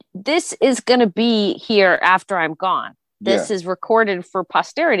this is going to be here after I'm gone. This is recorded for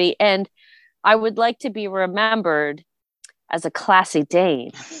posterity. And I would like to be remembered as a classy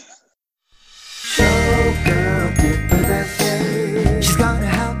Dane. Showgirl Tip of the day. She's gonna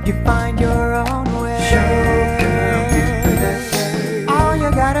help you find your own way. Showgirl Tip of the day. All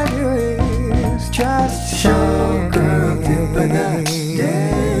you gotta do is just Showgirl Tip of the day.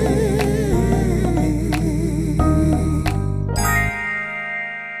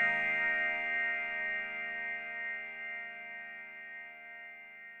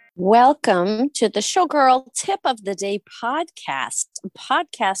 Welcome to the Showgirl Tip of the Day podcast, a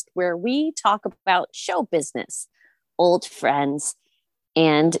podcast where we talk about show business, old friends,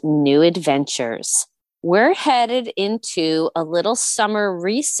 and new adventures. We're headed into a little summer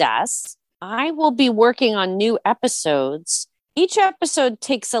recess. I will be working on new episodes. Each episode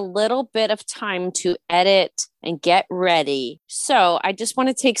takes a little bit of time to edit and get ready. So I just want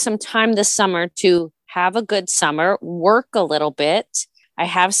to take some time this summer to have a good summer, work a little bit. I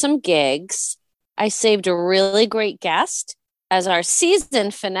have some gigs. I saved a really great guest as our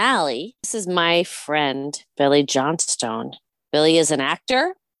season finale. This is my friend, Billy Johnstone. Billy is an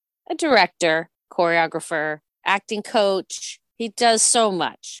actor, a director, choreographer, acting coach. He does so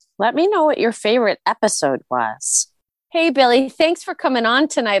much. Let me know what your favorite episode was. Hey, Billy, thanks for coming on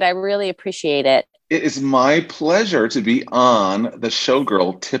tonight. I really appreciate it. It is my pleasure to be on the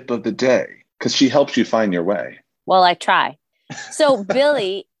Showgirl Tip of the Day because she helps you find your way. Well, I try. So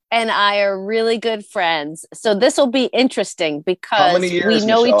Billy and I are really good friends. So this will be interesting because How many years, we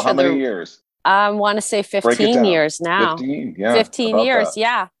know Michelle? each other. How many years? I want to say 15 years now. 15, yeah. 15 years,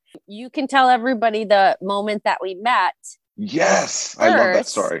 yeah. You can tell everybody the moment that we met. Yes, I love that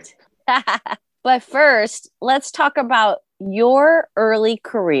story. But first, let's talk about your early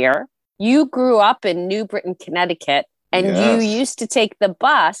career. You grew up in New Britain, Connecticut, and you used to take the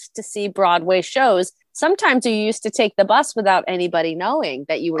bus to see Broadway shows. Sometimes you used to take the bus without anybody knowing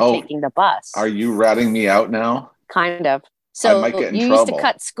that you were taking the bus. Are you ratting me out now? Kind of. So I might get in you trouble. used to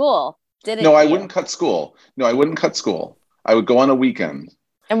cut school, didn't you? No, I wouldn't cut school. I would go on a weekend.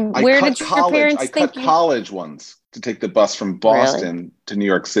 And where did your parents think I cut college once to take the bus from Boston to New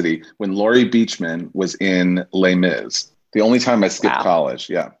York City when Laurie Beachman was in Les Mis. The only time I skipped college,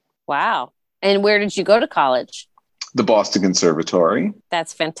 Wow. And where did you go to college? The Boston Conservatory.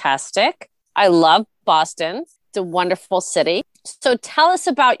 That's fantastic. I love Boston. It's a wonderful city. So tell us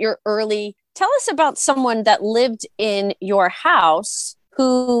about someone that lived in your house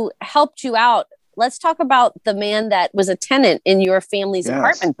who helped you out. Let's talk about the man that was a tenant in your family's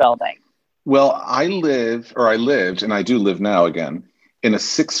apartment building. Well, I lived, and I do live now again, in a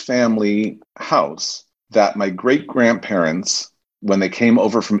 6-family house that my great-grandparents, when they came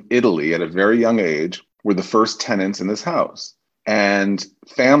over from Italy at a very young age, were the first tenants in this house. And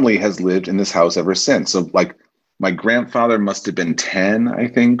family has lived in this house ever since. So like my grandfather must have been 10, I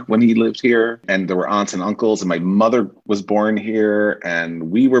think, when he lived here. And there were aunts and uncles, and my mother was born here, and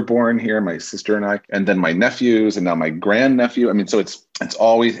we were born here, my sister and I, and then my nephews, and now my grandnephew. I mean, so it's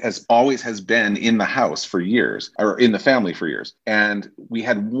always has been in the house for years, or in the family for years. And we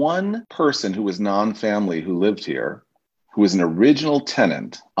had one person who was non-family who lived here, who was an original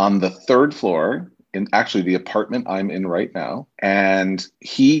tenant on the 3rd floor, in actually the apartment I'm in right now. And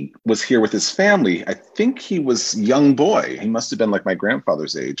he was here with his family. I think he was a young boy. He must have been like my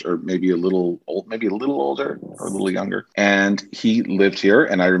grandfather's age, or maybe a little older or a little younger. And he lived here.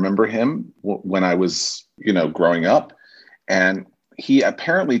 And I remember him when I was, growing up. And he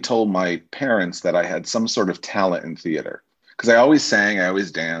apparently told my parents that I had some sort of talent in theater, because I always sang, I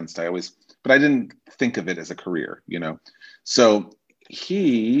always danced, but I didn't think of it as a career, So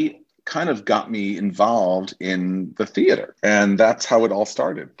he kind of got me involved in the theater. And that's how it all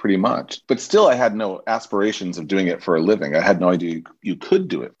started, pretty much. But still, I had no aspirations of doing it for a living. I had no idea you could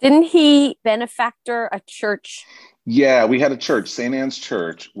do it. Didn't he benefactor a church? Yeah, we had a church, St. Anne's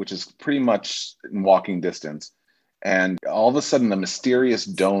Church, which is pretty much in walking distance. And all of a sudden, a mysterious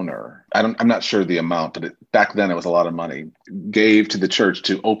donor, I'm not sure the amount, but back then it was a lot of money, gave to the church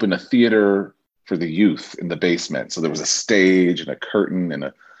to open a theater for the youth in the basement. So there was a stage and a curtain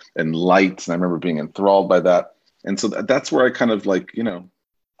and lights. And I remember being enthralled by that. And so that's where I kind of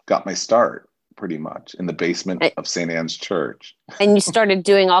got my start, pretty much, in the basement of St. Anne's Church. And you started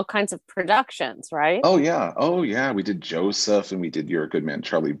doing all kinds of productions, right? Oh, yeah. We did Joseph, and we did You're a Good Man,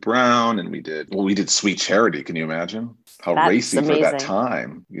 Charlie Brown, and we did Sweet Charity. Can you imagine? How That's racy amazing. for that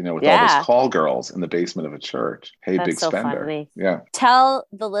time, with all those call girls in the basement of a church. Hey, That's big so spender. Funny. Yeah. Tell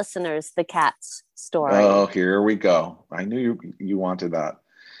the listeners the cat's story. Oh, here we go. I knew you wanted that.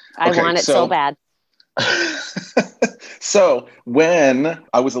 I want it so bad. So when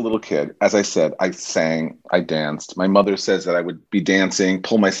I was a little kid, as I said, I sang, I danced. My mother says that I would be dancing,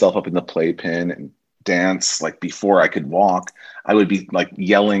 pull myself up in the playpen and dance like before I could walk. I would be like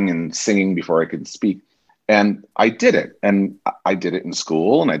yelling and singing before I could speak. And I did it. And I did it in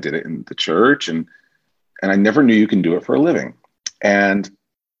school and I did it in the church. And I never knew you can do it for a living. And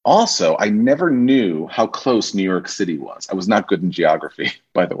also, I never knew how close New York City was. I was not good in geography,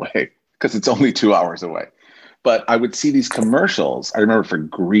 by the way, because it's only 2 hours away. But I would see these commercials. I remember for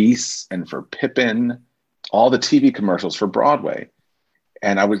Grease and for Pippin, all the TV commercials for Broadway.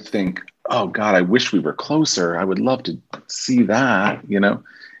 And I would think, oh God, I wish we were closer. I would love to see that, you know?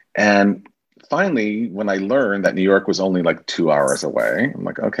 And finally, when I learned that New York was only like 2 hours away, I'm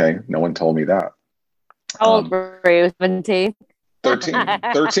like, okay, no one told me that. How old were you? 17?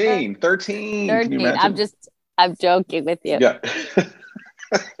 13. Can you imagine? I'm joking with you. Yeah.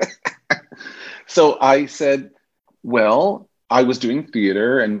 So I said, well, I was doing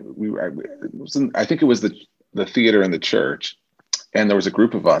theater and I think it was the theater in the church. And there was a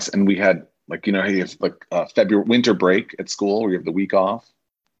group of us and we had like, you know, how you have like February winter break at school where you have the week off,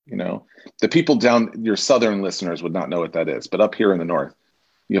 you know, the people down your Southern listeners would not know what that is, but up here in the North,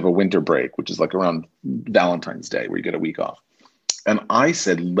 you have a winter break, which is like around Valentine's Day where you get a week off. And I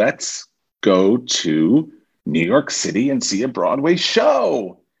said, let's go to New York City and see a Broadway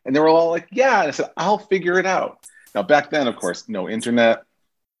show. And they were all like, yeah. And I said, I'll figure it out. Now, back then, of course, no internet,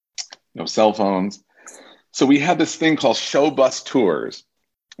 no cell phones. So we had this thing called Show Bus Tours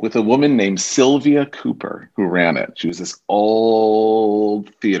with a woman named Sylvia Cooper who ran it. She was this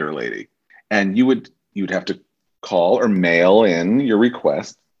old theater lady. And you'd have to call or mail in your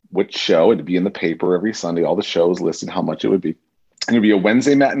request, which show. It'd be in the paper every Sunday, all the shows listed, how much it would be. And it'd be a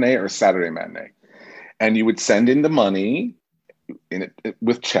Wednesday matinee or a Saturday matinee. And you would send in the money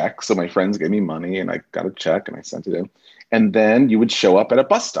with checks. So my friends gave me money and I got a check and I sent it in. And then you would show up at a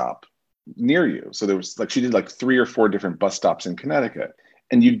bus stop near you. So there was like, she did like 3 or 4 different bus stops in Connecticut.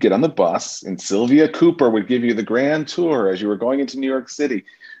 And you'd get on the bus and Sylvia Cooper would give you the grand tour as you were going into New York City.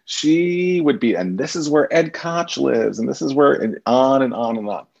 She would be, and this is where Ed Koch lives. And this is where, and on and on and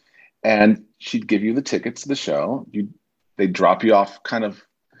on. And she'd give you the tickets to the show. They'd drop you off kind of,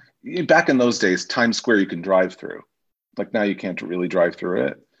 back in those days, Times Square, you can drive through. Like now you can't really drive through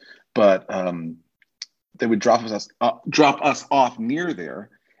it, but they would drop us off near there.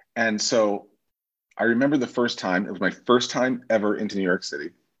 And so I remember the first time, it was my first time ever into New York City.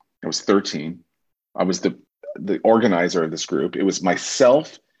 I was 13. I was the organizer of this group. It was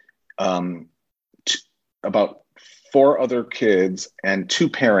myself, about 4 other kids and 2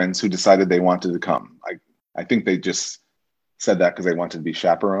 parents who decided they wanted to come. I think they just said that because they wanted to be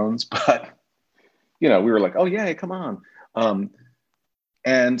chaperones, but you know, we were like, oh yeah, come on.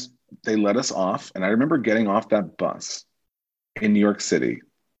 And they let us off. And I remember getting off that bus in New York City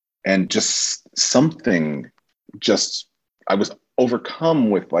and just I was overcome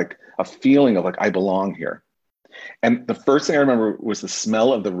with like a feeling of like, I belong here. And the first thing I remember was the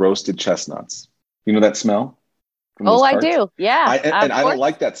smell of the roasted chestnuts. You know that smell? Oh, I do. Yeah. I don't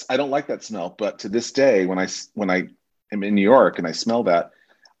like that. I don't like that smell. But to this day, when I am in New York and I smell that,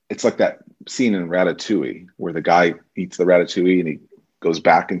 it's like that scene in Ratatouille where the guy eats the ratatouille and he goes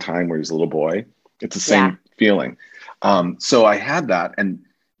back in time where he's a little boy. It's the same feeling. So I had that. And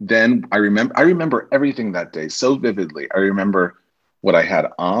then I remember everything that day so vividly. I remember what I had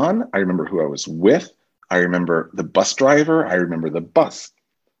on. I remember who I was with. I remember the bus driver. I remember the bus.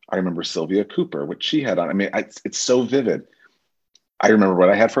 I remember Sylvia Cooper, what she had on. I mean, it's so vivid. I remember what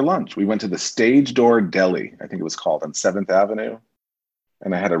I had for lunch. We went to the Stage Door Deli, I think it was called, on 7th Avenue.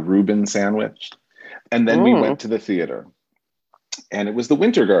 And I had a Reuben sandwich. And then we went to the theater. And it was the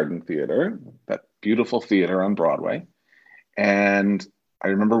Winter Garden Theater, that beautiful theater on Broadway. And I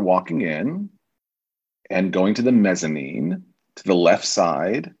remember walking in and going to the mezzanine to the left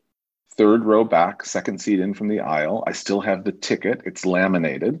side, 3rd row back, 2nd seat in from the aisle. I still have the ticket. It's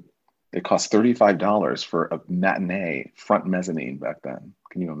laminated. It cost $35 for a matinee front mezzanine back then.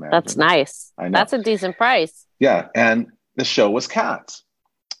 Can you imagine? That's nice. I know. That's a decent price. Yeah. And the show was Cats.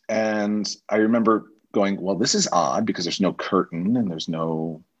 And I remember going, well, this is odd because there's no curtain and there's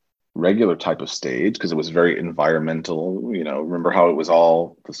no regular type of stage because it was very environmental. You know, remember how it was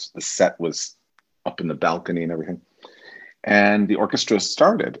all, the set was up in the balcony and everything. And the orchestra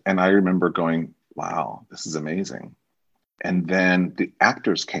started. And I remember going, wow, this is amazing. And then the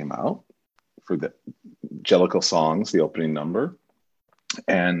actors came out for the Jellicle Songs, the opening number.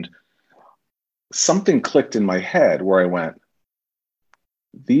 And something clicked in my head where I went,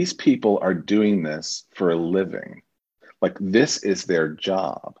 these people are doing this for a living. Like, this is their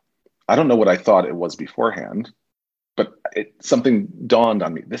job. I don't know what I thought it was beforehand, but something dawned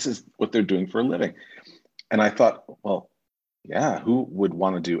on me. This is what they're doing for a living. And I thought, well, yeah, who would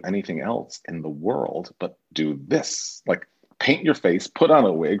want to do anything else in the world but do this? Like paint your face, put on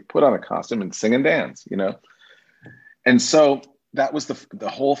a wig, put on a costume, and sing and dance, you know? And so that was the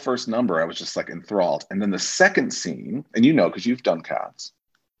whole first number. I was just like enthralled. And then the second scene, and you know, because you've done Cats,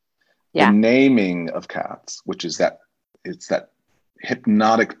 the naming of Cats, which is it's that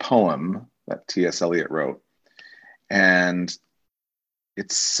hypnotic poem that T.S. Eliot wrote. And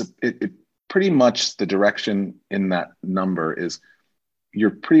it pretty much, the direction in that number is you're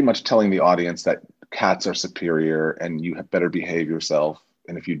pretty much telling the audience that cats are superior and you better behave yourself.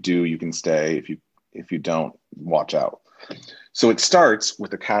 And if you do, you can stay. If you don't, watch out. So it starts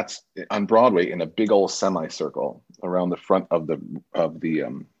with the cats on Broadway in a big old semicircle around the front of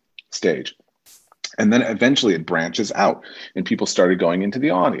the stage. And then eventually it branches out and people started going into the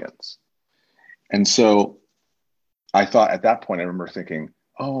audience. And so I thought at that point, I remember thinking,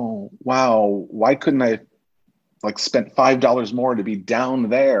 oh, wow, why couldn't I like spent $5 more to be down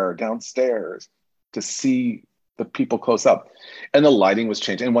there, downstairs, to see the people close up? And the lighting was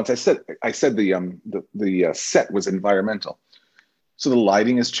changing. And once I said the set was environmental. So the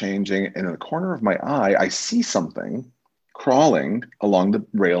lighting is changing. And in the corner of my eye, I see something crawling along the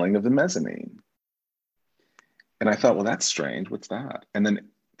railing of the mezzanine. And I thought, well, that's strange. What's that? And then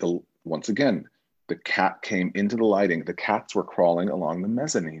once again, the cat came into the lighting. The cats were crawling along the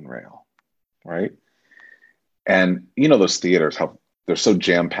mezzanine rail, right? And you know those theaters, how they're so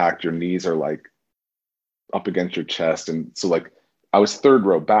jam-packed, your knees are like up against your chest. And so like I was third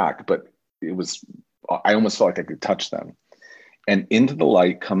row back, but I almost felt like I could touch them. And into the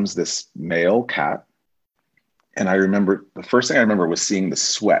light comes this male cat. And I remember, the first thing I remember was seeing the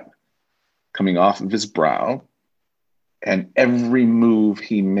sweat coming off of his brow. And every move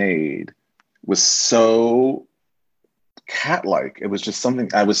he made was so cat-like. It was just something,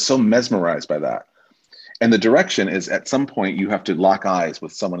 I was so mesmerized by that. And the direction is at some point you have to lock eyes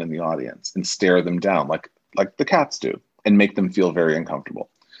with someone in the audience and stare them down like the cats do and make them feel very uncomfortable.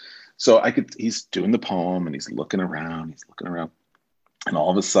 So he's doing the poem and he's looking around. And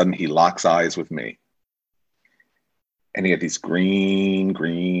all of a sudden he locks eyes with me. And he had these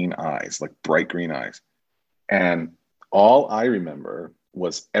green eyes, like bright green eyes. And all I remember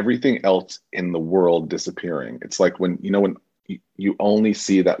was everything else in the world disappearing. It's like when you only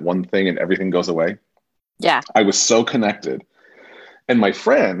see that one thing and everything goes away. Yeah. I was so connected. And my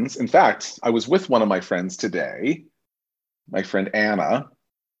friends, in fact, I was with one of my friends today, my friend Anna,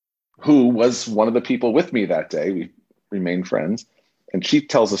 who was one of the people with me that day. We remained friends. And she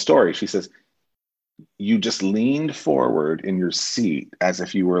tells a story. She says, you just leaned forward in your seat as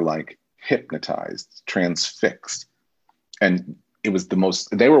if you were like hypnotized, transfixed. And it was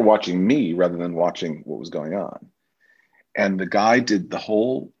they were watching me rather than watching what was going on. And the guy did the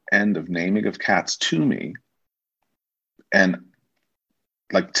whole end of naming of cats to me. And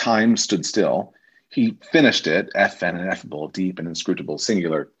like time stood still. He finished it, F and ineffable, deep and inscrutable,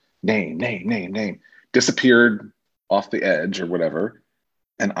 singular, name, disappeared off the edge or whatever.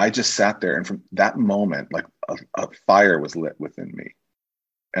 And I just sat there. And from that moment, like a fire was lit within me.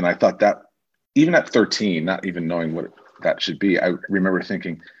 And I thought that even at 13, not even knowing what that should be, I remember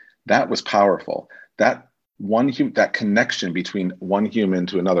thinking that was powerful. That that connection between one human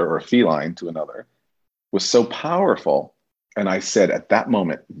to another or a feline to another was so powerful. And I said at that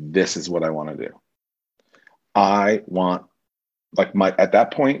moment, this is what I want to do. I want, at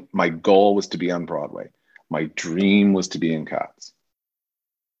that point, my goal was to be on Broadway. My dream was to be in Cats.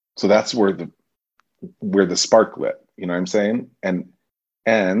 So that's where the spark lit, you know what I'm saying?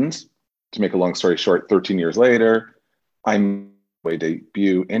 And to make a long story short, 13 years later, I'm my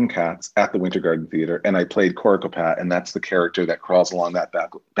debut in Cats at the Winter Garden Theater, and I played Coricopat, and that's the character that crawls along that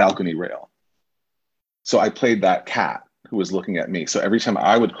balcony rail. So I played that cat who was looking at me. So every time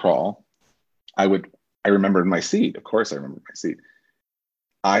I would crawl, I remembered my seat. Of course I remembered my seat.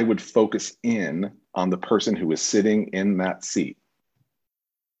 I would focus in on the person who was sitting in that seat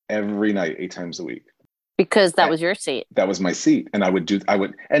every night, 8 times a week. Because that was your seat. That was my seat. And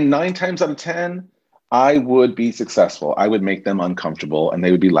and 9 times out of 10, I would be successful. I would make them uncomfortable and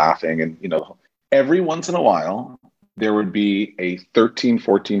they would be laughing. And, every once in a while, there would be a 13,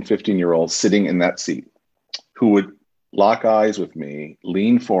 14, 15-year-old sitting in that seat who would lock eyes with me,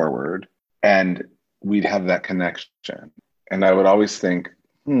 lean forward, and we'd have that connection. And I would always think,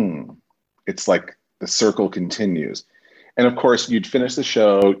 it's like the circle continues. And of course, you'd finish the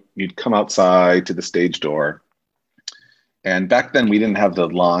show, you'd come outside to the stage door. And back then we didn't have the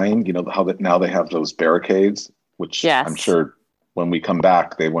line, how that now they have those barricades, which yes. I'm sure when we come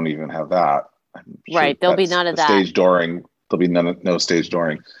back, they won't even have that. I'm sure Right. There'll be that's none of the that. stage dooring. There'll be no stage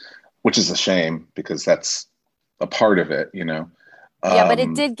dooring, which is a shame because that's a part of it, you know. Yeah, but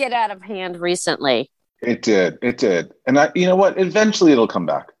it did get out of hand recently. It did. And you know what? Eventually it'll come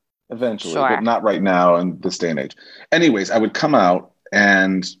back. Eventually, but Sure. not right now in this day and age. Anyways, I would come out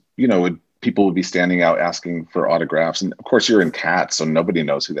and, you know, people would be standing out asking for autographs. And of course, you're in Cats, so nobody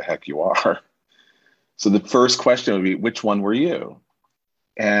knows who the heck you are. So the first question would be, which one were you?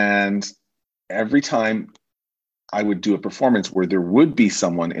 And every time I would do a performance where there would be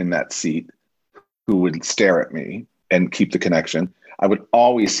someone in that seat who would stare at me and keep the connection, I would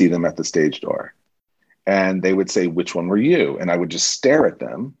always see them at the stage door. And they would say, which one were you? And I would just stare at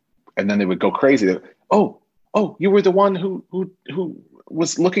them. And then they would go crazy. Would, oh, you were the one who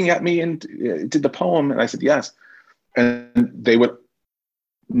was looking at me and did the poem. And I said, yes. And they would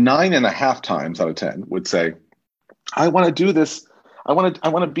 9.5 times out of 10 would say, I want to do this. I want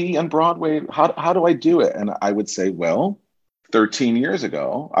to be on Broadway. How do I do it? And I would say, well, 13 years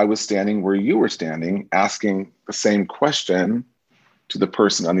ago, I was standing where you were standing, asking the same question to the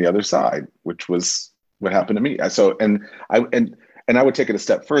person on the other side, which was what happened to me. So, and I would take it a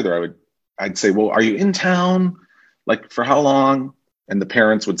step further. I'd say, well, are you in town? Like for how long? And the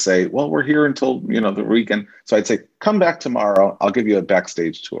parents would say, well, we're here until, you know, the weekend. So I'd say, come back tomorrow. I'll give you a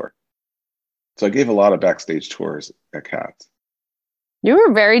backstage tour. So I gave a lot of backstage tours at Cats. You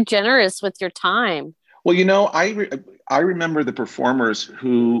were very generous with your time. Well, you know, I remember the performers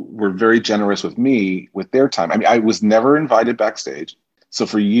who were very generous with me with their time. I mean, I was never invited backstage. So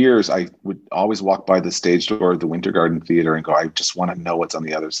for years, I would always walk by the stage door of the Winter Garden Theater and go, I just want to know what's on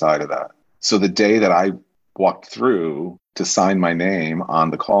the other side of that. So the day that I walked through to sign my name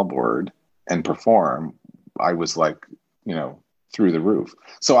on the call board and perform, I was like, you know, through the roof.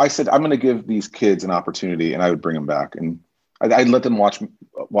 So I said, I'm going to give these kids an opportunity, and I would bring them back. And I'd let them watch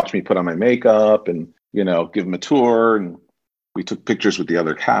me put on my makeup and, you know, give them a tour. And we took pictures with the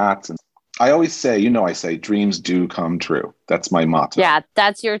other cats. And I always say, you know, I say dreams do come true. That's my motto. Yeah,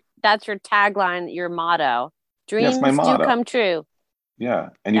 that's your tagline, your motto. Dreams my motto. do come true. Yeah.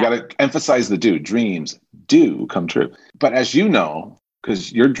 And you got to emphasize the do. Dreams do come true. But as you know,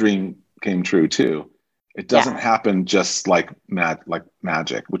 because your dream came true too, it doesn't happen just like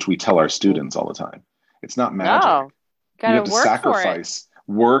magic, which we tell our students all the time. It's not magic. No, you have to sacrifice,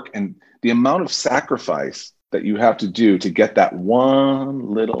 work, and the amount of sacrifice that you have to do to get that one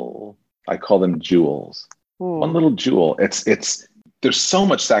little, I call them jewels. One little jewel. It's there's so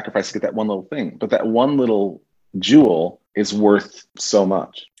much sacrifice to get that one little thing, but that one little jewel is worth so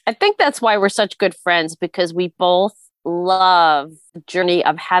much. I think that's why we're such good friends, because we both love the journey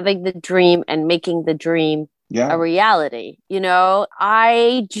of having the dream and making the dream a reality. You know,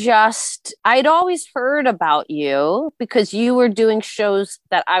 I'd always heard about you because you were doing shows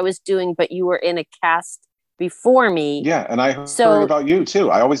that I was doing, but you were in a cast before me. Yeah, and I heard about you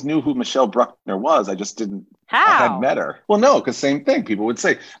too. I always knew who Michelle Bruckner was. I just didn't. How? I had met her. Well, no, because same thing. People would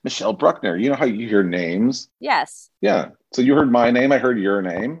say Michelle Bruckner. You know how you hear names? Yes. Yeah. So you heard my name. I heard your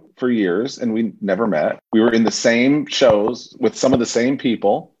name for years, and we never met. We were in the same shows with some of the same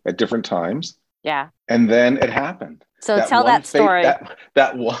people at different times. Yeah. And then it happened. So tell that story.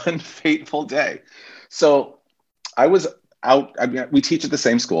 That one fateful day. So I was out. I mean, we teach at the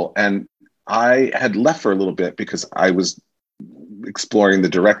same school, and I had left for a little bit because I was exploring the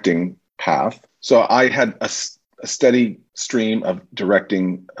directing path. So I had a steady stream of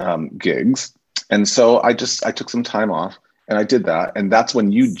directing gigs. And so I took some time off and I did that. And that's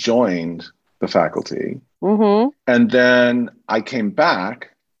when you joined the faculty. Mm-hmm. And then I came back,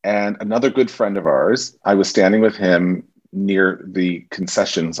 and another good friend of ours, I was standing with him near the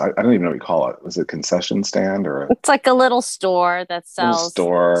concessions. I don't even know what you call it. Was it a concession stand or It's like a little store that sells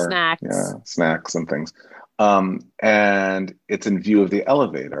snacks. Yeah, snacks and things. And it's in view of the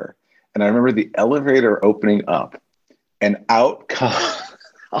elevator. And I remember the elevator opening up, and out comes,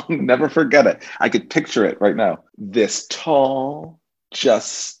 I'll never forget it. I could picture it right now. This tall,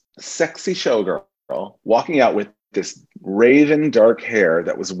 just sexy showgirl walking out with this raven dark hair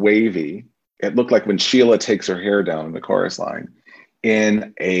that was wavy. It looked like when Sheila takes her hair down in the chorus line,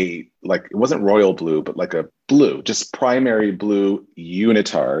 in a, like, it wasn't royal blue, but like a blue, just primary blue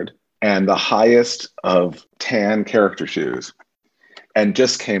unitard, and the highest of tan character shoes, and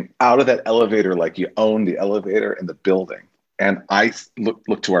just came out of that elevator like you owned the elevator in the building. And I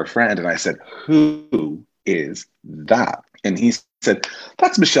looked to our friend and I said, who is that? And he said,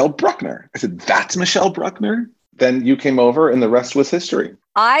 that's Michelle Bruckner. I said, that's Michelle Bruckner? Then you came over and the rest was history.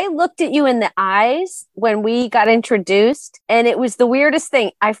 I looked at you in the eyes when we got introduced, and it was the weirdest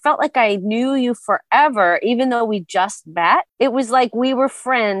thing. I felt like I knew you forever, even though we just met. It was like we were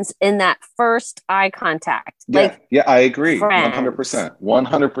friends in that first eye contact. Yeah, Like, yeah, I agree. friends. 100%.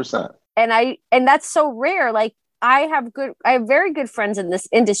 100%. And that's so rare. Like, I have very good friends in this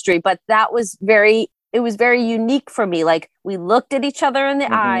industry, but it was very unique for me. Like, we looked at each other in the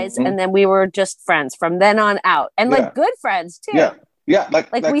eyes, and then we were just friends from then on out, and like good friends too. Yeah. Yeah,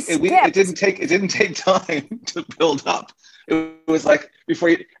 like we it didn't take time to build up. It was like before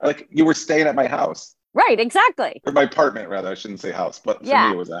you were staying at my house. Right, exactly. Or my apartment, rather. I shouldn't say house, but for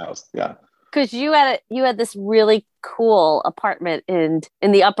me it was a house. Yeah. Because you had this really cool apartment in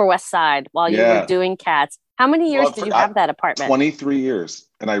the Upper West Side while you were doing Cats. How many years did you have that apartment? 23 years.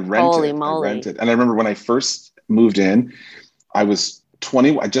 And I rented. Holy moly. I rented. And I remember when I first moved in, I was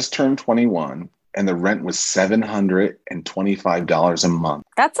 20. I just turned 21. And the rent was $725 a month.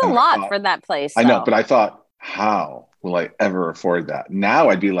 That's a lot for that place. I know, but I thought, how will I ever afford that? Now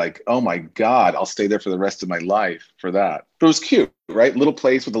I'd be like, oh my God, I'll stay there for the rest of my life for that. But it was cute, right? Little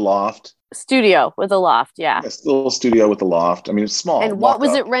place with a loft. Studio with a loft, yeah. A little studio with a loft. I mean, it's small. And what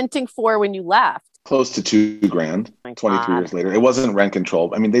was it renting for when you left? Close to $2,000. 23 years later. It wasn't rent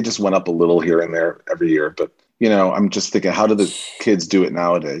controlled. I mean, they just went up a little here and there every year. But, I'm just thinking, how do the kids do it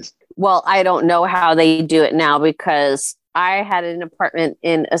nowadays? Well, I don't know how they do it now because I had an apartment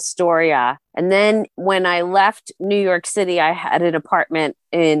in Astoria. And then when I left New York City, I had an apartment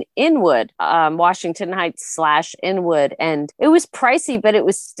in Inwood, Washington Heights / Inwood. And it was pricey, but I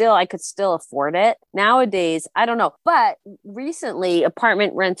could still afford it. Nowadays, I don't know. But recently,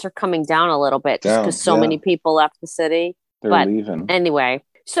 apartment rents are coming down a little bit just because so many people left the city. They're leaving. Anyway.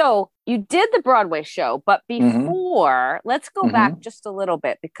 So you did the Broadway show, but before, let's go back just a little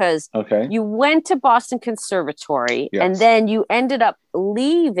bit because you went to Boston Conservatory and then you ended up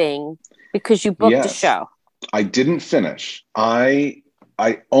leaving because you booked a show. I didn't finish. I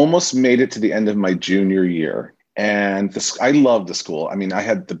almost made it to the end of my junior year. And I loved the school. I mean, I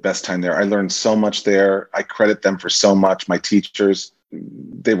had the best time there. I learned so much there. I credit them for so much. My teachers,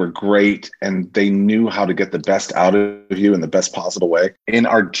 they were great and they knew how to get the best out of you in the best possible way. In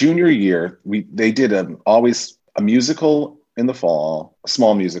our junior year, they did always a musical in the fall, a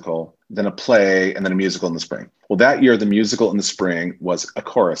small musical, then a play, and then a musical in the spring. Well, that year, the musical in the spring was a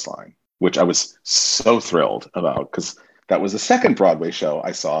chorus line, which I was so thrilled about because that was the second Broadway show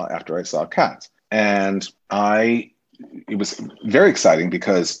I saw after I saw Cats. And it was very exciting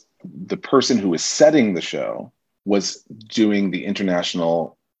because the person who was setting the show was doing the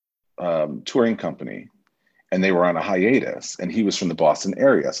international touring company, and they were on a hiatus, and he was from the Boston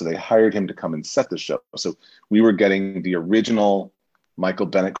area. So they hired him to come and set the show. So we were getting the original Michael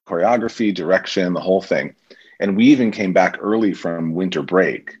Bennett choreography, direction, the whole thing. And we even came back early from winter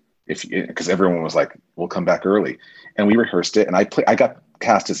break because everyone was like, we'll come back early. And we rehearsed it. And I got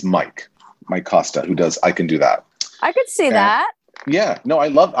cast as Mike Costa, who does I Can Do That. I could see that. Yeah, no, I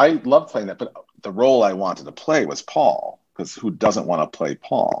love playing that. But the role I wanted to play was Paul, because who doesn't want to play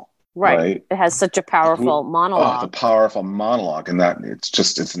Paul? Right. It has such a powerful monologue. Oh, the powerful monologue, and that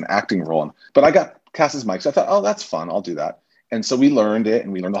it's an acting role. But I got cast as Mike, so I thought, oh, that's fun. I'll do that. And so we learned it,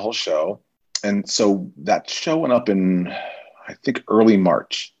 and we learned the whole show. And so that show went up in, I think, early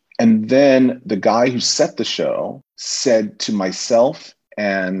March. And then the guy who set the show said to myself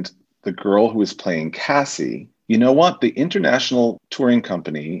and the girl who was playing Cassie, you know what? The international touring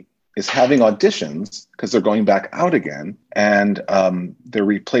company is having auditions because they're going back out again, and they're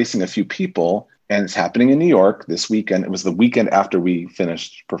replacing a few people, and it's happening in New York this weekend. It was the weekend after we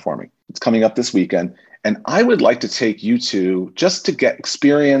finished performing. It's coming up this weekend, and I would like to take you two just to get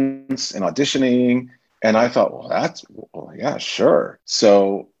experience in auditioning. And I thought, well, yeah, sure.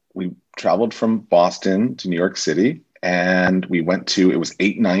 So we traveled from Boston to New York City, and we went to, it was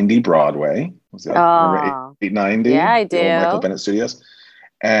 890 Broadway. Was that 890? Yeah, I do. Michael Bennett Studios.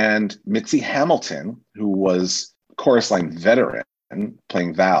 And Mitzi Hamilton, who was chorus line veteran,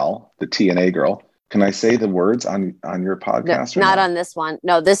 playing Val, the TNA girl. Can I say the words on your podcast? No, not on this one.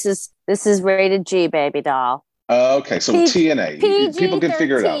 No, this is rated G, baby doll. Okay, so TNA. People can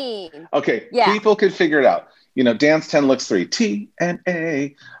figure it out. Okay, people can figure it out. Dance 10 looks 3,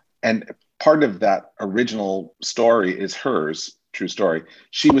 TNA. And part of that original story is hers, true story.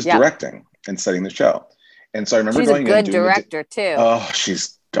 She was directing and setting the show. And so I remember going in. She's a good director too. Oh,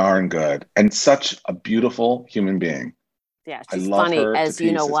 she's darn good. And such a beautiful human being. Yeah, she's funny as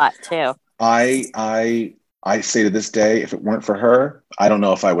you know what too. I say to this day, if it weren't for her, I don't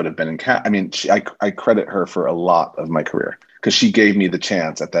know if I would have been in Cat. I mean, I credit her for a lot of my career because she gave me the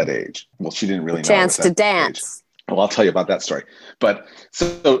chance at that age. Well, she didn't really know. Chance to dance. Well, I'll tell you about that story. But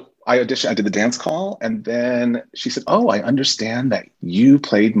so I auditioned, I did the dance call, and then she said, "Oh, I understand that you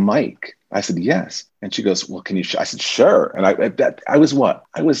played Mike." I said, "Yes." And she goes, "Well, can you?" I said, "Sure." And I was what?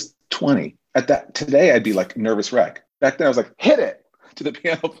 I was 20. At that today, I'd be like nervous wreck. Back then, I was like, "Hit it," to the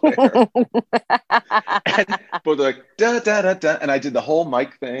piano player. And both are like, da da da da. And I did the whole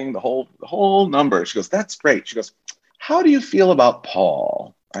Mike thing, the whole number. She goes, "That's great." She goes, "How do you feel about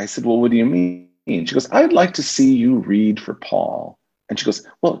Paul?" I said, "Well, what do you mean?" She goes, "I'd like to see you read for Paul." And she goes,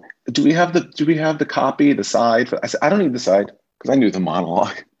 "Well, do we have the copy, the side?" I said, "I don't need the side," because I knew the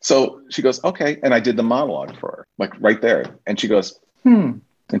monologue. So she goes, "Okay." And I did the monologue for her, like right there. And she goes, "Hmm."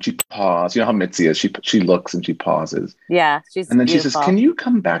 And she paused. You know how Mitzi is. She looks and she pauses. Yeah, she's And then she says, beautiful. "Can you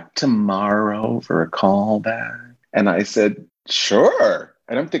come back tomorrow for a call back?" And I said, "Sure."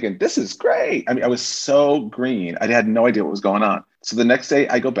 And I'm thinking, this is great. I mean, I was so green. I had no idea what was going on. So the next day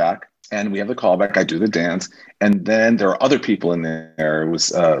I go back and we have the callback. I do the dance. And then there are other people in there. It was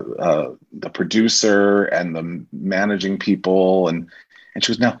the producer and the managing people. And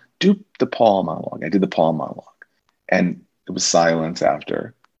she goes, "Now do the Paul monologue." I did the Paul monologue. And it was silence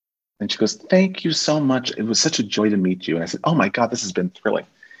after. And she goes, "Thank you so much. It was such a joy to meet you." And I said, "Oh my God, this has been thrilling."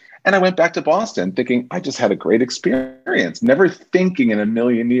 And I went back to Boston thinking I just had a great experience, never thinking in a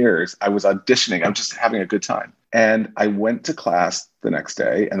million years I was auditioning. I'm just having a good time. And I went to class the next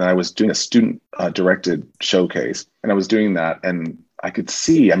day, and then I was doing a student directed showcase. And I was doing that, and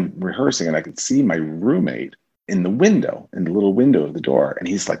I'm rehearsing, and I could see my roommate in the window, in the little window of the door. And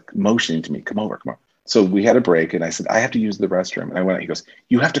he's like motioning to me, "Come over, come over." So we had a break, and I said, "I have to use the restroom." And I went out. He goes,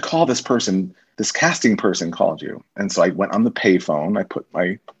 "You have to call this person. This casting person called you." And so I went on the payphone. I put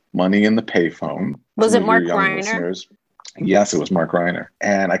my money in the payphone. Was Some it of your Mark young Reiner? listeners. Yes, it was Mark Reiner.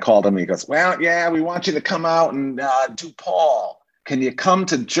 And I called him, and he goes, "Well, yeah, we want you to come out and do Paul. Can you come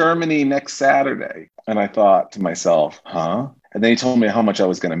to Germany next Saturday?" And I thought to myself, huh? And then he told me how much I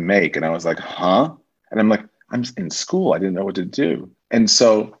was going to make. And I was like, huh? And I'm like, I'm in school. I didn't know what to do. And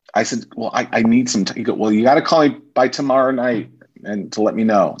so I said, "Well, I need some time." He goes, "Well, you got to call me by tomorrow night and to let me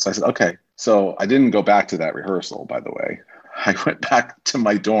know." So I said, "Okay." So I didn't go back to that rehearsal, by the way. I went back to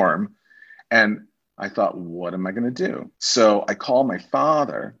my dorm, and I thought, what am I going to do? So I called my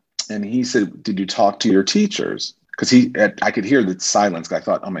father, and he said, "Did you talk to your teachers?" Because I could hear the silence. I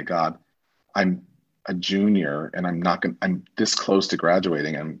thought, oh my God, I'm a junior, and I'm this close to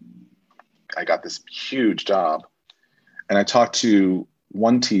graduating, and I got this huge job. And I talked to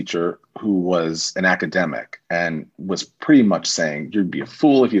one teacher who was an academic and was pretty much saying, "You'd be a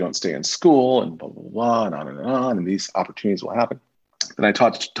fool if you don't stay in school," and blah, blah, blah, and on and on, and these opportunities will happen. Then I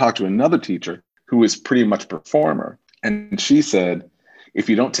talked to another teacher who was pretty much a performer. And she said, "If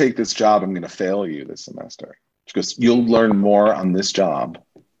you don't take this job, I'm going to fail you this semester." She goes, "You'll learn more on this job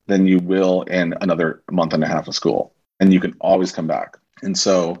than you will in another month and a half of school. And you can always come back." And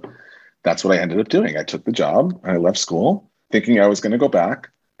so that's what I ended up doing. I took the job. I left school thinking I was going to go back.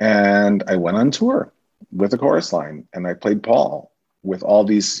 And I went on tour with a chorus line. And I played Paul with all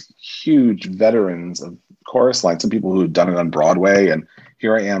these huge veterans of chorus line, some people who had done it on Broadway. And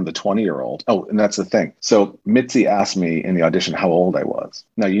here I am, the 20-year-old. Oh, and that's the thing. So Mitzi asked me in the audition how old I was.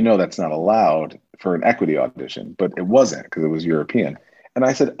 Now, you know that's not allowed for an equity audition, but it wasn't because it was European. And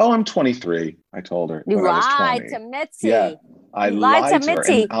I said, "Oh, I'm 23. I told her You when I was lied 20. to Mitzi. Yeah, I You lied to lied to her.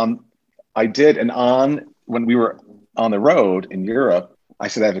 Mitzi. And I did. And when we were on the road in Europe, I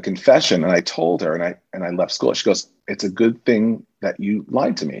said, "I have a confession." And I told her, and I left school. She goes, "It's a good thing that you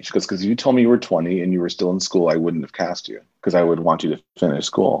lied to me." She goes, "Because if you told me you were 20 and you were still in school, I wouldn't have cast you because I would want you to finish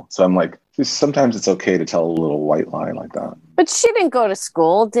school." So I'm like, sometimes it's okay to tell a little white lie like that. But she didn't go to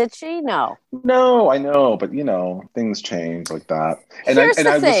school, did she? No. No, I know, but things change like that. And Here's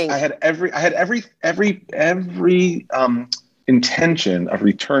the thing. I had every intention of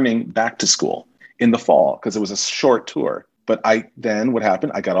returning back to school in the fall because it was a short tour. But what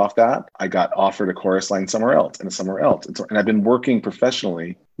happened? I got off that. I got offered a chorus line somewhere else and somewhere else. And I've been working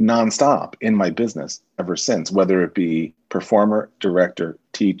professionally nonstop in my business ever since, whether it be performer, director,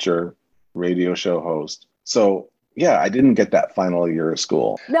 teacher, radio show host. So yeah, I didn't get that final year of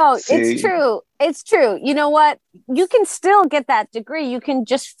school. No, See? it's true. It's true. You know what? You can still get that degree. You can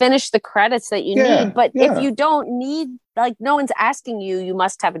just finish the credits that you need. But if you don't need, like, no one's asking you, you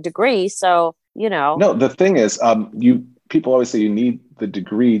must have a degree. So, No, the thing is, people always say you need the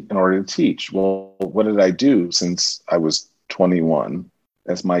degree in order to teach. Well, what did I do since I was 21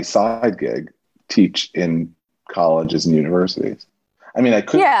 as my side gig? Teach in colleges and universities. I mean, I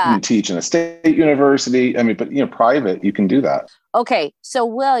couldn't teach in a state university. I mean, but private, you can do that. Okay, so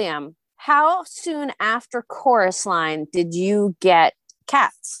William, how soon after Chorus Line did you get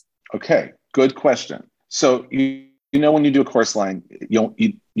Cats? Okay, good question. So you know when you do a chorus line,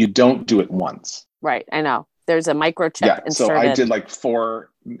 you don't do it once. Right. I know. There's a microchip Yeah. inserted. So I did like 4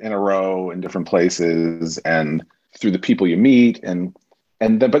 in a row in different places and through the people you meet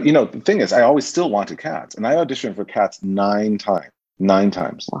but you know, the thing is I always still wanted Cats, and I auditioned for Cats 9 times. 9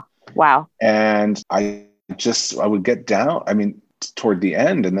 times. Wow. And I would get down, I mean, toward the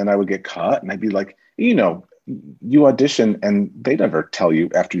end, and then I would get cut, and I'd be like, you know, you audition and they never tell you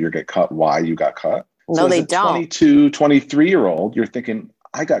after you get cut why you got cut. No, so they as a don't. 22, 23-year-old, you're thinking,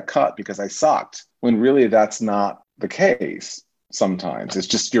 I got cut because I sucked, when really that's not the case. Sometimes it's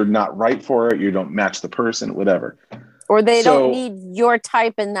just you're not right for it, you don't match the person, whatever. Or they don't need your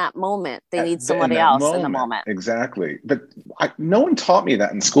type in that moment. They need somebody else in the moment. Exactly. But no one taught me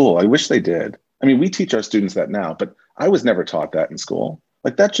that in school. I wish they did. I mean, we teach our students that now, but I was never taught that in school.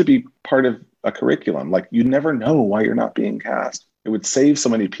 Like, that should be part of a curriculum. Like, you never know why you're not being cast. It would save so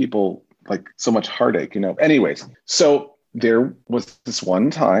many people, like, so much heartache, you know. Anyways, so there was this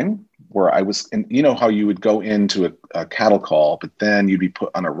one time where I was, and you know how you would go into a cattle call, but then you'd be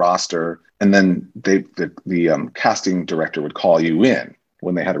put on a roster, and then the casting director would call you in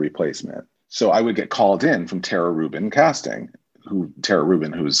when they had a replacement. So I would get called in from Tara Rubin Casting,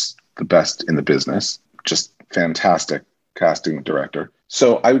 who's the best in the business, just fantastic casting director.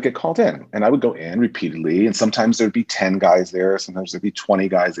 So I would get called in, and I would go in repeatedly, and sometimes there'd be 10 guys there, sometimes there'd be 20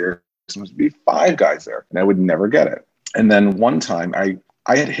 guys there, sometimes there'd be 5 guys there, and I would never get it. And then one time I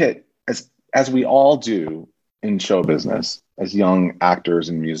had hit, as we all do in show business, as young actors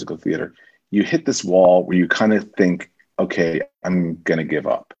in musical theater, you hit this wall where you kind of think, okay, I'm going to give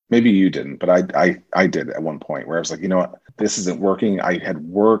up. Maybe you didn't, but I did at one point, where I was like, you know what, this isn't working. I had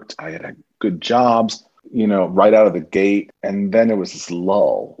worked, I had good jobs, you know, right out of the gate. And then it was this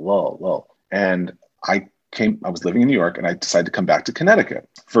lull. And I was living in New York, and I decided to come back to Connecticut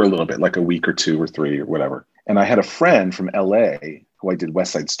for a little bit, like a week or 2 or 3 or whatever. And I had a friend from LA who I did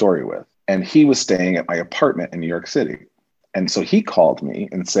West Side Story with, and he was staying at my apartment in New York City. And so he called me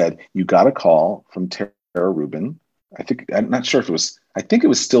and said, you got a call from Tara Rubin. I'm not sure if I think it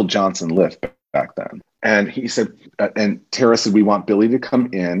was still Johnson Lift back then. And he said, and Tara said, we want Billy to come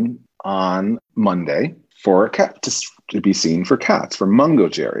in on Monday for a cat, to be seen for Cats, for Mungo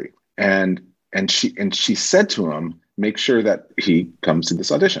Jerry. And she said to him, make sure that he comes to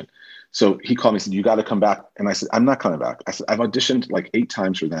this audition. So he called me and said, you got to come back. And I said, I'm not coming back. I said, I've auditioned like 8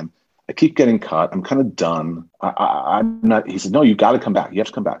 times for them. I keep getting cut. I'm kind of done. I'm not. He said, no, you got to come back. You have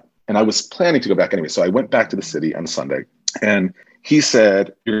to come back. And I was planning to go back anyway. So I went back to the city on Sunday, and he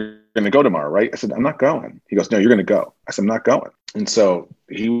said, you're going to go tomorrow, right? I said, I'm not going. He goes, no, you're going to go. I said, I'm not going. And so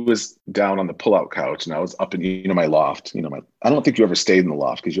he was down on the pullout couch, and I was up in, you know, my loft, you know, I don't think you ever stayed in the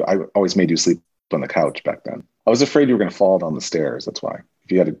loft, because I always made you sleep on the couch back then. I was afraid you were going to fall down the stairs. That's why,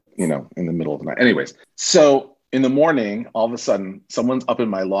 if you had to, you know, in the middle of the night. Anyways, so in the morning, all of a sudden, someone's up in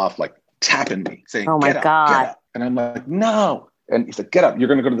my loft, like tapping me, saying, oh my God. Get up. And I'm like, no. And he said, get up, you're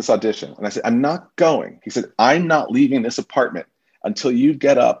going to go to this audition. And I said, I'm not going. He said, I'm not leaving this apartment until you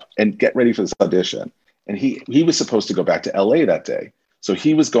get up and get ready for this audition. And he was supposed to go back to LA that day. So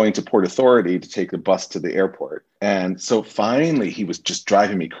he was going to Port Authority to take the bus to the airport. And so finally, he was just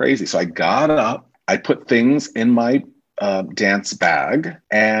driving me crazy. So I got up, I put things in my dance bag,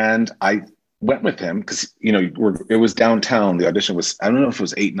 and I went with him, because, you know, it was downtown. The audition was, I don't know if it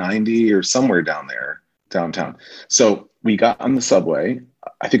was 890 or somewhere down there, downtown. So we got on the subway.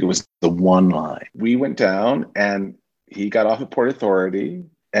 I think it was the 1 line. We went down, and he got off at Port Authority.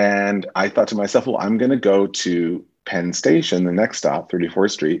 And I thought to myself, well, I'm going to go to Penn Station, the next stop,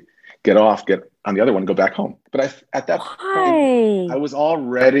 34th Street, get off, get on the other one, go back home. But at that point, I was all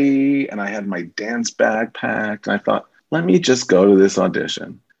ready, and I had my dance bag packed. And I thought, let me just go to this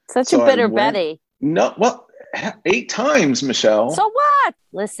audition. Such a bitter Betty. No, well, 8 times, Michelle. So what?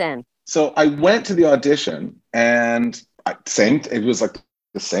 Listen. So I went to the audition, and it was like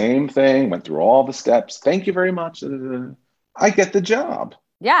the same thing, went through all the steps. Thank you very much. I get the job.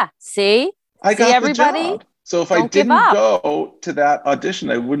 Yeah. See? I got everybody? the job. So if I didn't go to that audition,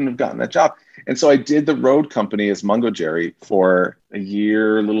 I wouldn't have gotten that job. And so I did the road company as Mungo Jerry for a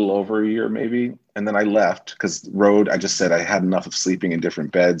year, a little over a year maybe. And then I left, because road, I just said I had enough of sleeping in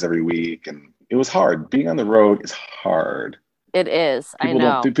different beds every week. And it was hard. Being on the road is hard. It is. I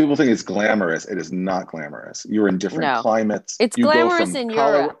know. People think it's glamorous. It is not glamorous. You're in different climates. It's glamorous in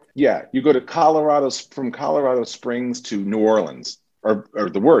Europe. Yeah. You go to from Colorado Springs to New Orleans. Or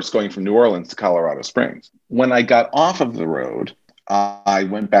the worst, going from New Orleans to Colorado Springs. When I got off of the road, I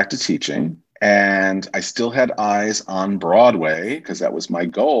went back to teaching, and I still had eyes on Broadway, because that was my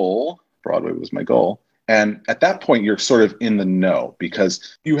goal. Broadway was my goal. And at that point, you're sort of in the know,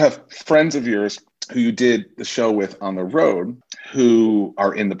 because you have friends of yours who you did the show with on the road, who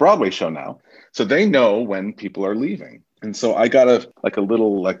are in the Broadway show now. So they know when people are leaving. And so I got a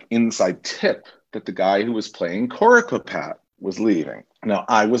little inside tip that the guy who was playing Coricopat was leaving. Now,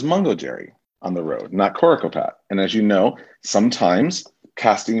 I was Mungo Jerry on the road, not Coricopat. And as you know, sometimes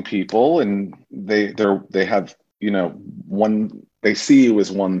casting people and they have, they see you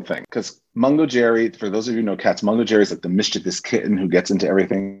as one thing. Because Mungo Jerry, for those of you who know cats, Mungo Jerry is like the mischievous kitten who gets into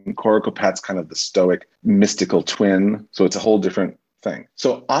everything. Coricopat's kind of the stoic, mystical twin. So it's a whole different thing.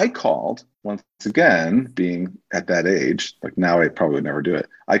 So I called, once again, being at that age, like now I probably would never do it.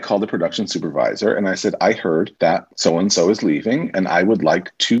 I called the production supervisor and I said, I heard that so-and-so is leaving and I would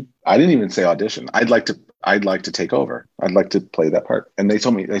like to, I didn't even say audition. I'd like to take over. I'd like to play that part. And they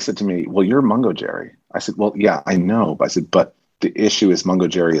said to me, well, you're Mungo Jerry. I said, well, yeah, I know. But I said, but the issue is Mungo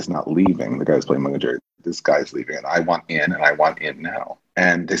Jerry is not leaving. The guy who's playing Mungo Jerry, this guy's leaving and I want in now.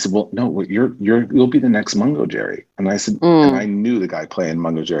 And they said, well, no, you'll be the next Mungo Jerry. And I said, and I knew the guy playing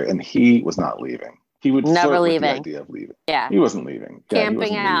Mungo Jerry and he was not leaving. He would never flirt leaving. with the idea of leaving. Yeah. He wasn't leaving.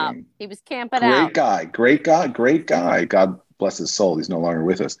 Camping out. Leaving. He was camping out. Great guy. God bless his soul. He's no longer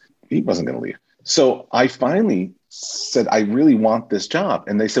with us. He wasn't going to leave. So I finally said, I really want this job.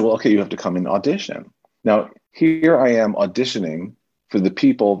 And they said, well, okay, you have to come and audition. Now, here I am auditioning for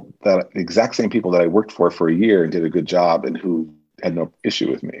the exact same people that I worked for a year and did a good job and who had no issue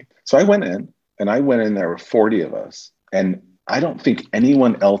with me. So I went in there were 40 of us. And I don't think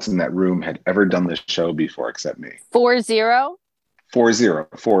anyone else in that room had ever done this show before except me. 40?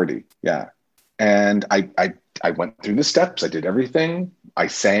 40. Yeah. And I went through the steps. I did everything. I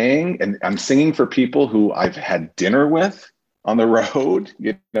sang, and I'm singing for people who I've had dinner with on the road.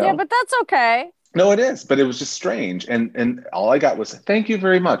 Yeah, but that's okay. No, it is. But it was just strange. And all I got was, thank you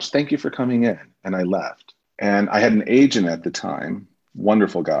very much. Thank you for coming in. And I left. And I had an agent at the time,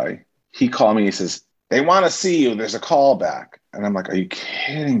 wonderful guy. He called me. He says, they want to see you. There's a call back. And I'm like, are you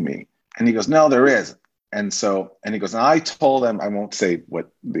kidding me? And he goes, no, there is. And he goes, I told them, I won't say what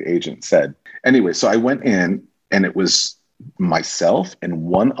the agent said. Anyway, so I went in and it was myself and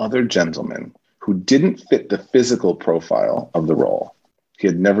one other gentleman who didn't fit the physical profile of the role. He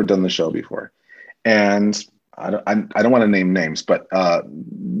had never done the show before. And I don't want to name names, but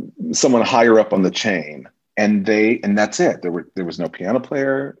someone higher up on the chain. And that's it. There was no piano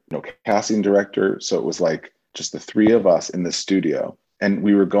player, no casting director. So it was like just the three of us in the studio. And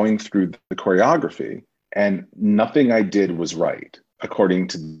we were going through the choreography and nothing I did was right, according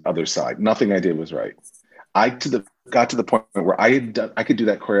to the other side. Nothing I did was right. I got to the point where I could do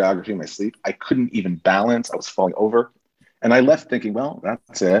that choreography in my sleep. I couldn't even balance. I was falling over. And I left thinking, well,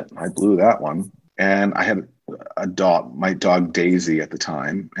 that's it. I blew that one. And I had a dog, my dog Daisy at the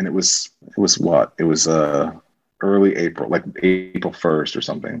time. And it was early April, like April 1st or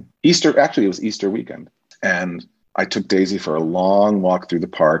something. It was Easter weekend. And I took Daisy for a long walk through the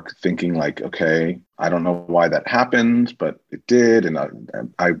park thinking like, okay, I don't know why that happened, but it did. And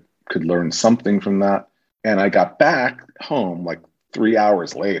I could learn something from that. And I got back home like 3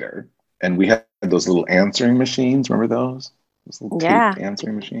 hours later and we had those little answering machines. Remember those? Those little taped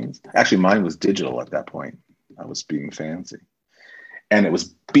answering machines. Actually, mine was digital at that point. I was being fancy. And it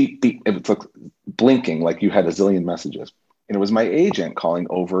was beep, beep. It was like blinking like you had a zillion messages. And it was my agent calling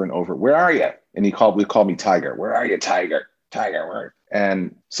over and over, where are you? And would call me Tiger. Where are you, Tiger? Tiger, where?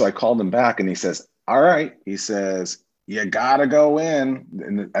 And so I called him back and he says, all right. He says, you got to go in.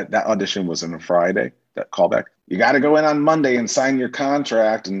 And that audition was on a Friday, that callback. You got to go in on Monday and sign your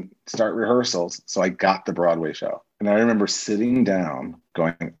contract and start rehearsals. So I got the Broadway show. And I remember sitting down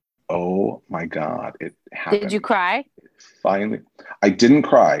going, oh my God, it happened. Did you cry? Finally. I didn't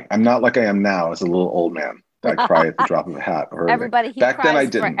cry. I'm not like I am now as a little old man. I cry at the drop of a hat. Everybody, back cries then I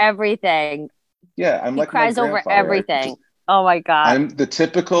didn't. For everything. Yeah, he cries over everything. Oh my God. I'm the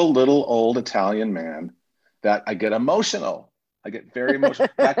typical little old Italian man that I get emotional. I get very emotional.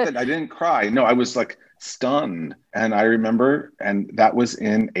 Back then I didn't cry. No, I was like stunned. And I remember, and that was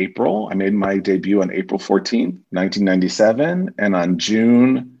in April. I made my debut on April 14th, 1997. And on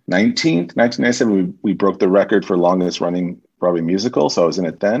June 19th, 1997, we broke the record for longest running Broadway musical. So I was in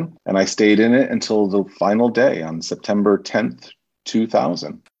it then. And I stayed in it until the final day on September 10th,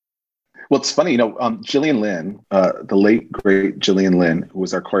 2000. Well, it's funny, Gillian Lynn, the late, great Gillian Lynn, who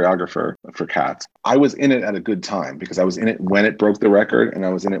was our choreographer for Cats, I was in it at a good time because I was in it when it broke the record and I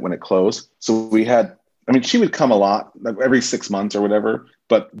was in it when it closed. So we had, she would come a lot, like every 6 months or whatever.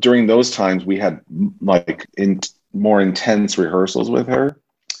 But during those times, we had like more intense rehearsals with her.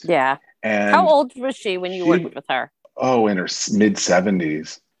 Yeah. And how old was she when you worked with her? Oh, in her mid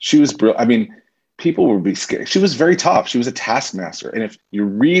 70s. She was brilliant. people would be scared. She was very tough. She was a taskmaster. And if you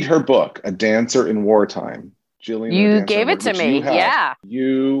read her book, A Dancer in Wartime, Jillian, You gave it to me. Yeah.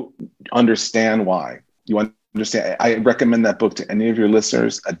 You understand why. You understand. I recommend that book to any of your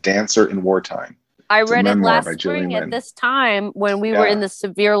listeners, A Dancer in Wartime. I read it last spring at this time when we were in the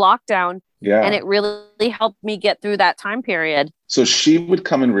severe lockdown. Yeah. And it really helped me get through that time period. So she would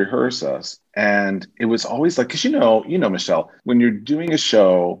come and rehearse us. And it was always like, because you know, Michelle, when you're doing a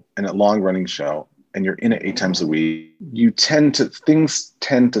show and a long running show and you're in it 8 times a week, things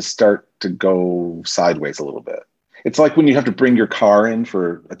tend to start to go sideways a little bit. It's like when you have to bring your car in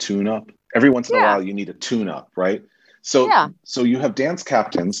for a tune up. Every once in a while, you need a tune up, right? So you have dance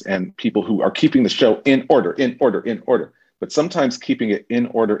captains and people who are keeping the show in order. But sometimes keeping it in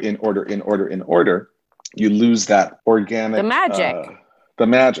order, you lose that organic... The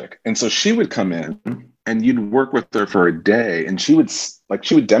magic. And so she would come in and you'd work with her for a day and she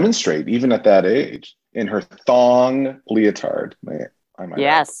would demonstrate, even at that age, in her thong leotard.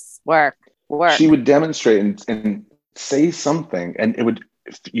 Work. She would demonstrate and say something and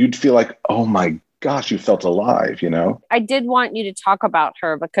you'd feel like, oh my gosh, you felt alive, you know? I did want you to talk about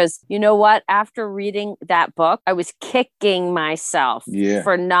her because you know what? After reading that book, I was kicking myself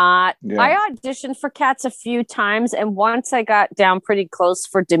for not... I auditioned for Cats a few times and once I got down pretty close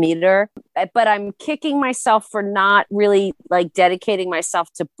for Demeter, but I'm kicking myself for not really like dedicating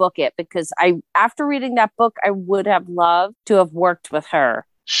myself to book it because after reading that book, I would have loved to have worked with her.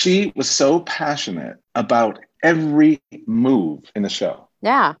 She was so passionate about every move in the show.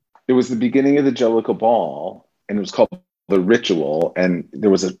 Yeah. It was the beginning of the Jellicle Ball, and it was called The Ritual. And there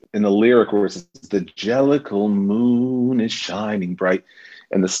was in the lyric where it says, the Jellicle moon is shining bright.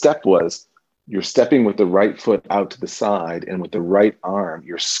 And the step was, you're stepping with the right foot out to the side, and with the right arm,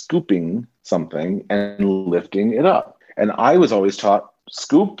 you're scooping something and lifting it up. And I was always taught,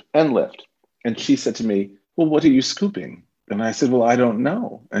 scoop and lift. And she said to me, well, what are you scooping? And I said, well, I don't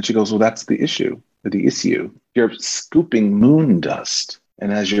know. And she goes, well, that's the issue. You're scooping moon dust.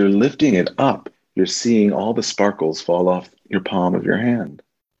 And as you're lifting it up, you're seeing all the sparkles fall off your palm of your hand.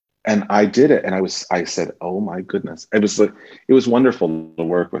 And I did it. And I said, oh my goodness. It was wonderful to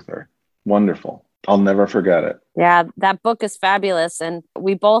work with her. Wonderful. I'll never forget it. Yeah, that book is fabulous. And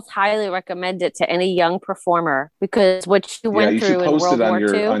we both highly recommend it to any young performer because what she went through in World War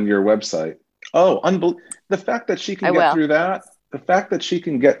II. On your website. Oh, the fact that she can get through that, the fact that she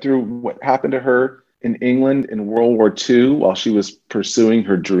can get through what happened to her in England in World War II while she was pursuing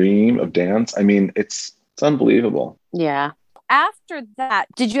her dream of dance. I mean, it's unbelievable. Yeah. After that,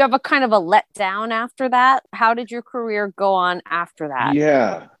 did you have a kind of a letdown after that? How did your career go on after that?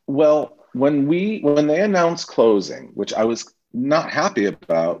 Yeah. Well, when they announced closing, which I was not happy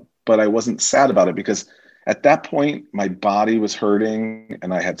about, but I wasn't sad about it because at that point, my body was hurting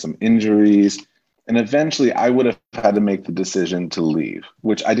and I had some injuries. And eventually I would have had to make the decision to leave,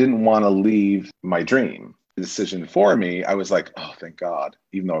 which I didn't want to leave my dream. The decision for me, I was like, oh, thank God,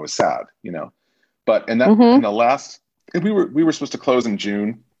 even though I was sad, you know. But in the last, we were supposed to close in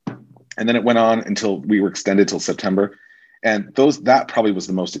June. And then it went on until we were extended till September. And that probably was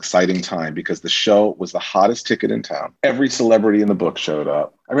the most exciting time because the show was the hottest ticket in town. Every celebrity in the book showed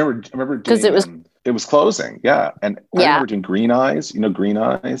up. I remember because it was closing. Yeah. And I remember doing Green Eyes, Green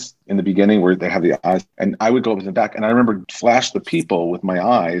Eyes in the beginning where they have the eyes. And I would go up in the back and I remember flash the people with my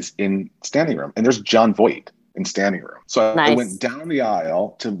eyes in standing room. And there's John Voight in standing room. So I went down the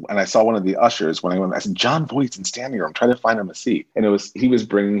aisle and I saw one of the ushers when I said, John Voight's in standing room, try to find him a seat. And he was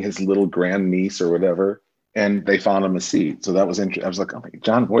bringing his little grandniece or whatever. And they found him a seat. So that was interesting. I was like, oh,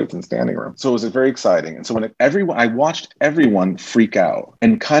 John Voight's in standing room. So it was very exciting. And so I watched everyone freak out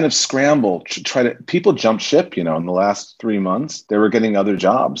and kind of scramble to people jump ship, in the last 3 months, they were getting other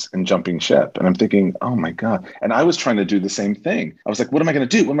jobs and jumping ship. And I'm thinking, oh my God. And I was trying to do the same thing. I was like, what am I going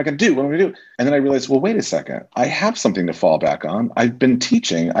to do? What am I going to do? What am I going to do? And then I realized, well, wait a second. I have something to fall back on. I've been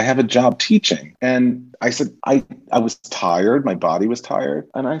teaching. I have a job teaching. And I said, I was tired. My body was tired.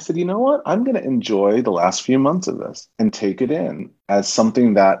 And I said, you know what? I'm going to enjoy the last few months of this and take it in as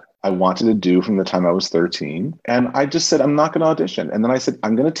something that I wanted to do from the time I was 13. And I just said, I'm not going to audition. And then I said,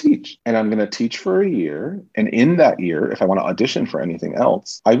 I'm going to teach. And I'm going to teach for a year. And in that year, if I want to audition for anything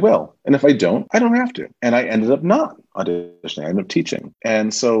else, I will. And if I don't have to. And I ended up not. auditioning. I ended up teaching.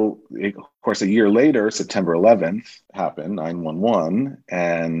 And so, of course, a year later, September 11th happened, 9/11,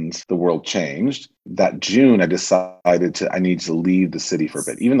 and the world changed. That June, I decided I needed to leave the city for a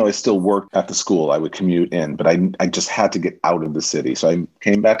bit. Even though I still worked at the school, I would commute in, but I just had to get out of the city. So I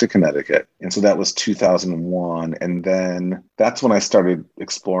came back to Connecticut. And so that was 2001. And then that's when I started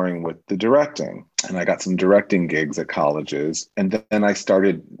exploring with the directing. And I got some directing gigs at colleges. And then I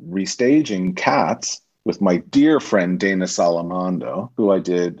started restaging Cats with my dear friend Dana Salamando,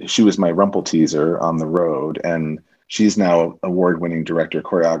 who she was my Rumpelteazer on the road. And she's now award-winning director,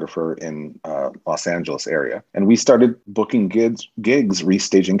 choreographer in Los Angeles area. And we started booking gigs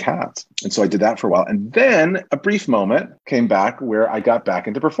restaging Cats. And so I did that for a while. And then a brief moment came back where I got back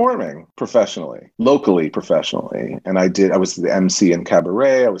into performing locally professionally. And I was the MC in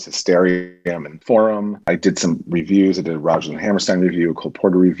Cabaret. I was Hysterium and Forum. I did some reviews. I did a Rodgers and Hammerstein review, a Cole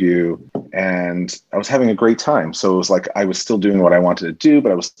Porter review. And I was having a great time. So it was like I was still doing what I wanted to do,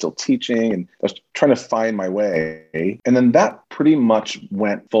 but I was still teaching. And I was trying to find my way. And then that pretty much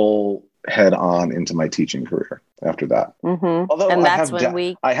went full head on into my teaching career after that. Mm-hmm. Although and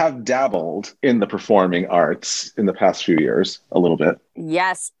I have dabbled in the performing arts in the past few years a little bit.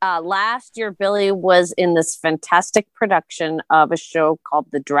 Yes. Last year, Billy was in this fantastic production of a show called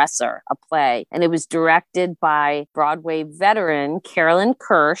The Dresser, a play. And it was directed by Broadway veteran Carolyn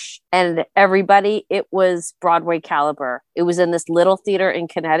Kirsch. And everybody, it was Broadway caliber. It was in this little theater in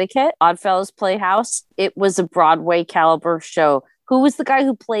Connecticut, Oddfellows Playhouse. It was a Broadway caliber show. Who was the guy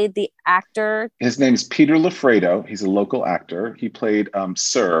who played the actor? His name's Peter Lafredo. He's a local actor. He played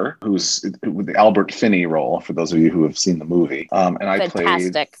Sir, who's with the Albert Finney role, for those of you who have seen the movie. And I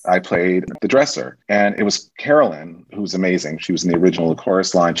played the dresser. And it was Carolyn, who's amazing. She was in the original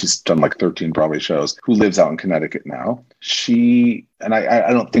chorus line. She's done like 13 Broadway shows, who lives out in Connecticut now. And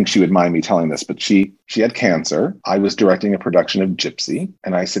I don't think she would mind me telling this, but she had cancer. I was directing a production of Gypsy.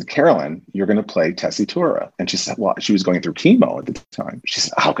 And I said, Carolyn, you're going to play Tessitura. And she said, well, she was going through chemo at the time. She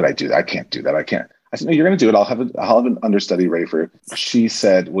said, how could I do that? I can't do that. I can't. I said, no, you're going to do it. I'll have an understudy ready for you. She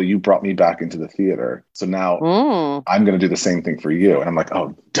said, well, you brought me back into the theater. So now I'm going to do the same thing for you. And I'm like,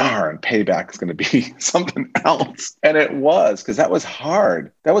 oh, darn, payback is going to be something else. And it was, because that was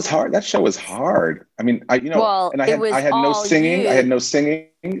hard. That show was hard. I mean, I had no singing. I had no singing,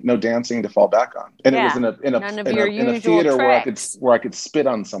 no dancing to fall back on. And it was in a theater where I could spit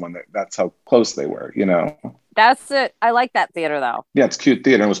on someone. That's how close they were, you know? That's it. I like that theater, though. Yeah, it's cute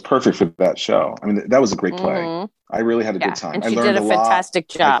theater. It was perfect for that show. I mean, that was a great play. Mm-hmm. I really had a good time. And she did a fantastic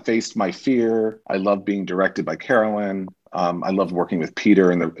job. I faced my fear. I loved being directed by Carolyn. I loved working with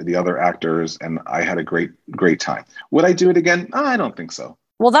Peter and the other actors, and I had a great time. Would I do it again? I don't think so.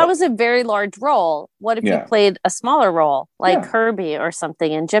 Well, that was a very large role. What if you played a smaller role, like Herbie or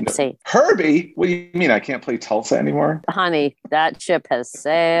something in Gypsy? Herbie? What do you mean? I can't play Tulsa anymore? Honey, that ship has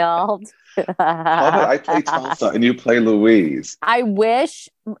sailed. How about I play Tulsa and you play Louise? I wish.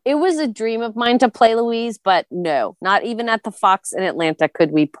 It was a dream of mine to play Louise, but no, not even at the Fox in Atlanta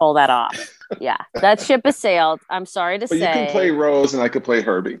could we pull that off. Yeah, that ship has sailed. I'm sorry to say. You can play Rose and I could play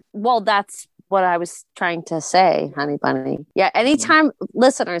Herbie. Well, that's what I was trying to say, honey bunny. Yeah, anytime,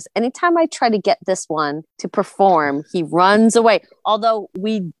 listeners, anytime I try to get this one to perform, he runs away. Although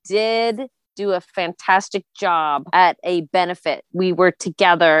we did do a fantastic job at a benefit. We were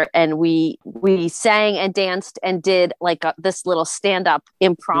together and we sang and danced and did like this little stand-up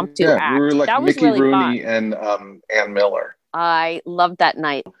impromptu act. We were like that Mickey was really Rooney fun. And Ann Miller. I loved that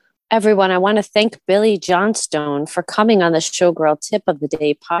night. Everyone, I want to thank Billy Johnstone for coming on the Showgirl Tip of the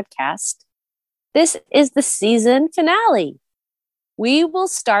Day podcast. This is the season finale. We will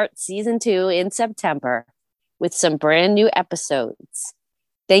start season 2 in September with some brand new episodes.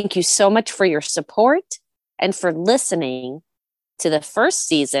 Thank you so much for your support and for listening to the first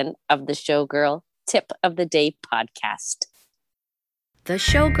season of the Showgirl Tip of the Day podcast. The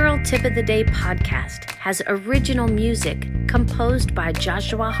Showgirl Tip of the Day podcast has original music composed by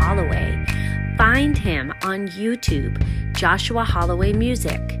Joshua Holloway. Find him on YouTube, Joshua Holloway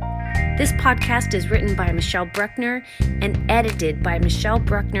Music. This podcast is written by Michelle Bruckner and edited by Michelle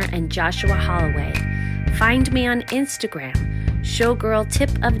Bruckner and Joshua Holloway. Find me on Instagram, Showgirl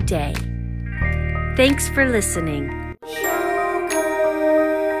Tip of Day. Thanks for listening.